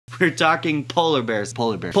We're talking polar bears.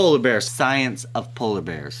 Polar bears. Polar bears. Science of polar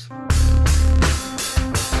bears.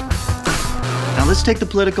 Now let's take the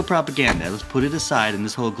political propaganda, let's put it aside in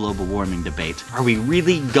this whole global warming debate. Are we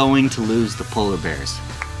really going to lose the polar bears?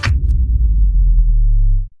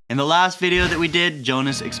 In the last video that we did,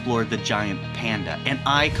 Jonas explored the giant panda, an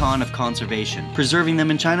icon of conservation. Preserving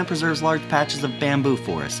them in China preserves large patches of bamboo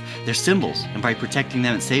forests. They're symbols, and by protecting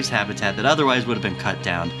them it saves habitat that otherwise would have been cut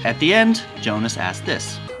down. At the end, Jonas asked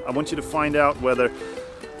this. I want you to find out whether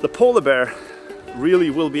the polar bear really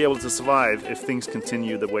will be able to survive if things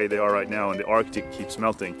continue the way they are right now and the Arctic keeps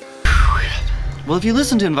melting. Well, if you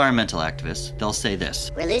listen to environmental activists, they'll say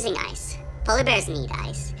this. We're losing ice. Polar bears need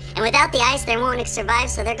ice. And without the ice, they won't survive,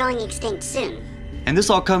 so they're going extinct soon. And this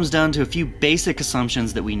all comes down to a few basic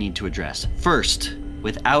assumptions that we need to address. First,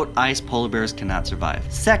 without ice, polar bears cannot survive.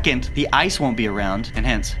 Second, the ice won't be around, and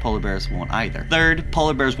hence, polar bears won't either. Third,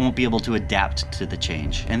 polar bears won't be able to adapt to the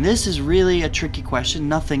change. And this is really a tricky question.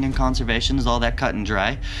 Nothing in conservation is all that cut and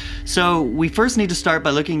dry. So we first need to start by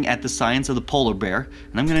looking at the science of the polar bear,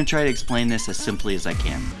 and I'm gonna try to explain this as simply as I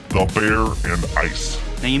can. The bear and ice.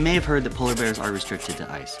 Now you may have heard that polar bears are restricted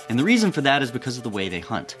to ice. And the reason for that is because of the way they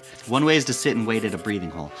hunt. One way is to sit and wait at a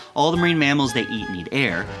breathing hole. All the marine mammals they eat need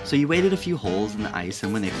air, so you wait at a few holes in the ice,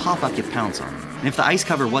 and when they pop up, you pounce on them. And if the ice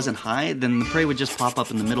cover wasn't high, then the prey would just pop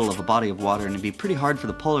up in the middle of a body of water, and it'd be pretty hard for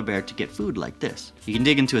the polar bear to get food like this. You can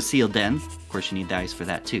dig into a seal den. Of course, you need the ice for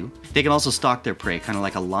that too. They can also stalk their prey, kind of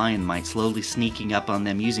like a lion might, slowly sneaking up on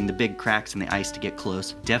them, using the big cracks in the ice to get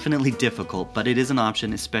close. Definitely difficult, but it is an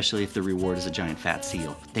option, especially if the reward is a giant fat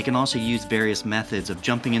seal. They can also use various methods of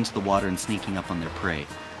jumping into the water and sneaking up on their prey.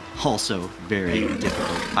 Also very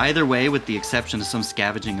difficult. Either way, with the exception of some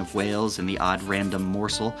scavenging of whales and the odd random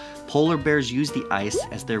morsel, polar bears use the ice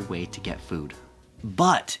as their way to get food.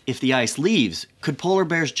 But if the ice leaves, could polar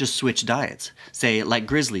bears just switch diets? Say, like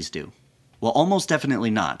grizzlies do? Well, almost definitely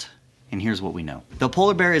not. And here's what we know. The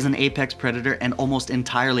polar bear is an apex predator and almost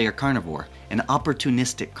entirely a carnivore, an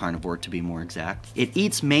opportunistic carnivore to be more exact. It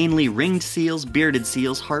eats mainly ringed seals, bearded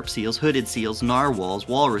seals, harp seals, hooded seals, narwhals,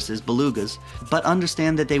 walruses, belugas, but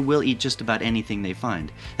understand that they will eat just about anything they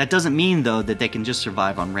find. That doesn't mean, though, that they can just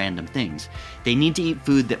survive on random things. They need to eat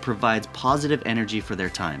food that provides positive energy for their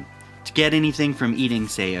time. To get anything from eating,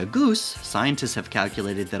 say, a goose, scientists have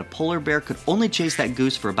calculated that a polar bear could only chase that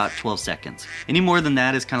goose for about 12 seconds. Any more than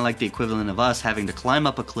that is kind of like the equivalent of us having to climb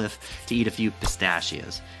up a cliff to eat a few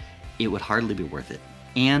pistachios. It would hardly be worth it.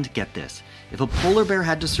 And get this, if a polar bear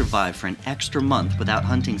had to survive for an extra month without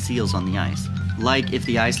hunting seals on the ice, like if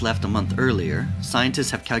the ice left a month earlier, scientists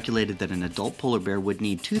have calculated that an adult polar bear would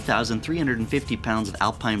need 2,350 pounds of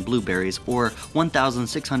alpine blueberries or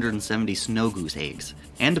 1,670 snow goose eggs.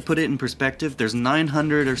 And to put it in perspective, there's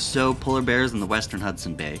 900 or so polar bears in the western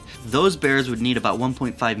Hudson Bay. Those bears would need about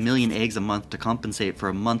 1.5 million eggs a month to compensate for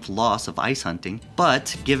a month loss of ice hunting,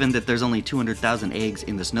 but given that there's only 200,000 eggs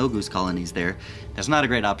in the snow goose colonies there, that's not a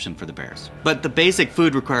great option for the bears. But the basic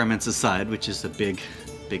food requirements aside, which is a big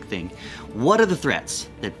thing, what are the threats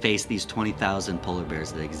that face these 20,000 polar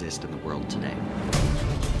bears that exist in the world today?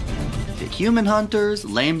 The human hunters,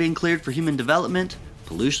 land being cleared for human development,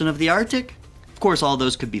 pollution of the Arctic? Of course, all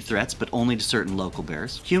those could be threats, but only to certain local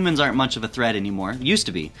bears. Humans aren't much of a threat anymore. Used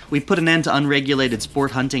to be. We put an end to unregulated sport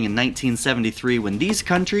hunting in 1973 when these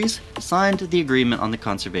countries signed the agreement on the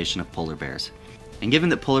conservation of polar bears. And given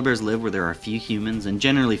that polar bears live where there are few humans and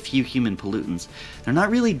generally few human pollutants, they're not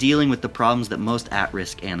really dealing with the problems that most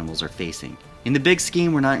at-risk animals are facing. In the big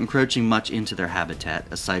scheme, we're not encroaching much into their habitat,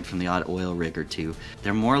 aside from the odd oil rig or two.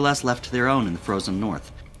 They're more or less left to their own in the frozen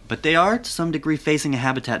north. But they are, to some degree, facing a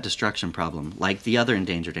habitat destruction problem, like the other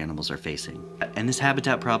endangered animals are facing. And this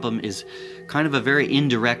habitat problem is kind of a very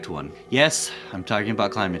indirect one. Yes, I'm talking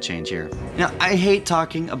about climate change here. Now, I hate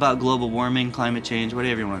talking about global warming, climate change,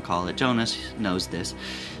 whatever you want to call it. Jonas knows this.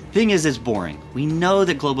 Thing is, it's boring. We know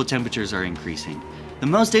that global temperatures are increasing. The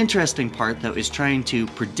most interesting part, though, is trying to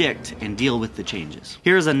predict and deal with the changes.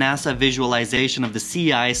 Here's a NASA visualization of the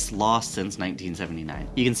sea ice lost since 1979.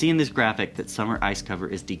 You can see in this graphic that summer ice cover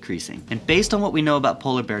is decreasing. And based on what we know about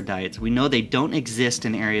polar bear diets, we know they don't exist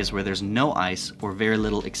in areas where there's no ice or very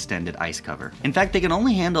little extended ice cover. In fact, they can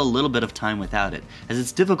only handle a little bit of time without it, as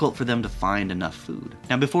it's difficult for them to find enough food.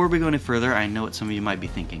 Now, before we go any further, I know what some of you might be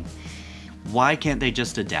thinking. Why can't they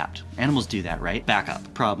just adapt? Animals do that, right? Back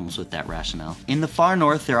up. Problems with that rationale. In the far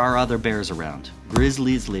north, there are other bears around.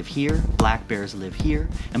 Grizzlies live here, black bears live here,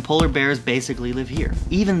 and polar bears basically live here.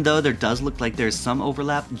 Even though there does look like there's some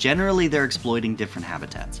overlap, generally they're exploiting different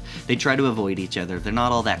habitats. They try to avoid each other, they're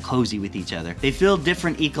not all that cozy with each other. They fill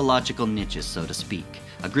different ecological niches, so to speak.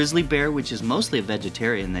 A grizzly bear, which is mostly a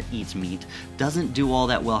vegetarian that eats meat, doesn't do all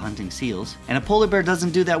that well hunting seals, and a polar bear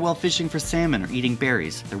doesn't do that well fishing for salmon or eating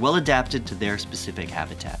berries. They're well adapted to their specific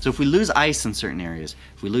habitat. So if we lose ice in certain areas,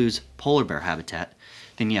 if we lose polar bear habitat,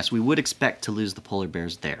 then yes, we would expect to lose the polar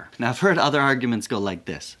bears there. Now I've heard other arguments go like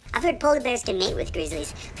this. I've heard polar bears can mate with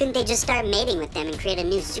grizzlies. Couldn't they just start mating with them and create a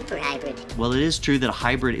new super hybrid? Well, it is true that a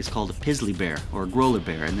hybrid is called a pizzly bear or a growler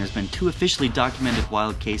bear, and there's been 2 officially documented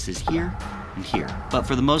wild cases here and here. But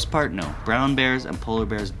for the most part, no. Brown bears and polar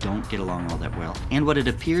bears don't get along all that well. And what it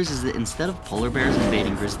appears is that instead of polar bears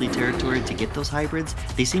invading grizzly territory to get those hybrids,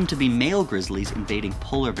 they seem to be male grizzlies invading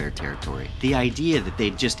polar bear territory. The idea that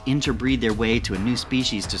they'd just interbreed their way to a new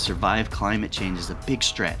species to survive climate change is a big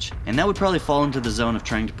stretch. And that would probably fall into the zone of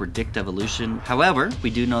trying to predict evolution. However, we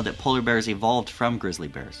do know that polar bears evolved from grizzly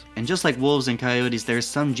bears. And just like wolves and coyotes, there's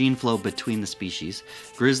some gene flow between the species.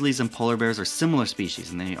 Grizzlies and polar bears are similar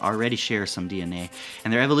species, and they already share some DNA,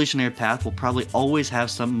 and their evolutionary path will probably always have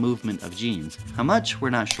some movement of genes. How much? We're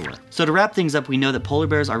not sure. So to wrap things up, we know that polar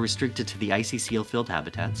bears are restricted to the icy seal-filled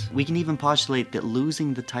habitats. We can even postulate that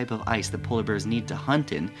losing the type of ice that polar bears need to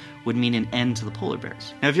hunt in would mean an end to the polar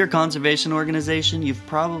bears. Now if you're a conservation organization, you've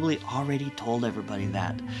probably already told everybody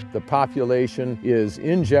that. The population is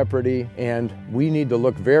in jeopardy, and we need to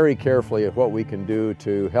look very carefully at what we can do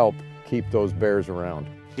to help keep those bears around.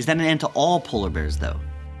 Is that an end to all polar bears though?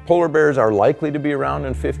 Polar bears are likely to be around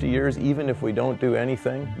in 50 years, even if we don't do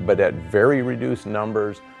anything, but at very reduced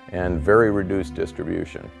numbers and very reduced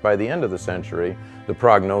distribution. By the end of the century, the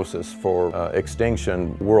prognosis for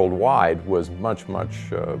extinction worldwide was much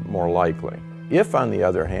more likely. If, on the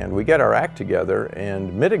other hand, we get our act together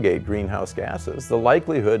and mitigate greenhouse gases, the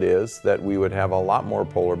likelihood is that we would have a lot more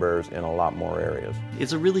polar bears in a lot more areas.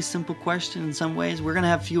 It's a really simple question in some ways. We're gonna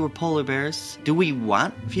have fewer polar bears. Do we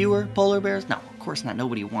want fewer polar bears? No, of course not.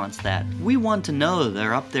 Nobody wants that. We want to know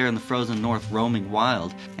they're up there in the frozen north roaming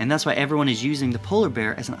wild, and that's why everyone is using the polar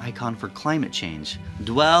bear as an icon for climate change.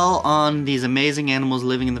 Dwell on these amazing animals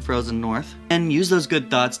living in the frozen north, and use those good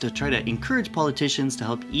thoughts to try to encourage politicians to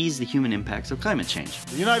help ease the human impacts of climate change.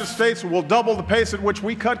 The United States will double the pace at which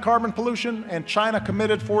we cut carbon pollution, and China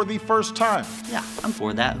committed for the first time. Yeah, I'm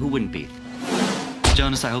for that. Who wouldn't be?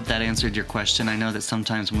 Jonas, I hope that answered your question. I know that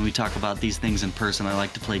sometimes when we talk about these things in person, I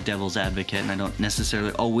like to play devil's advocate, and I don't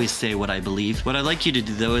necessarily always say what I believe. What I'd like you to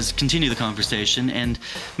do, though, is continue the conversation and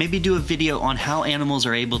maybe do a video on how animals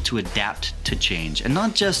are able to adapt to change, and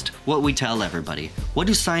not just what we tell everybody. What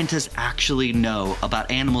do scientists actually know about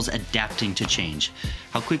animals adapting to change?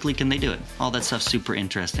 How quickly can they do it? All that stuff's super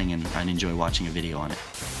interesting, and I'd enjoy watching a video on it.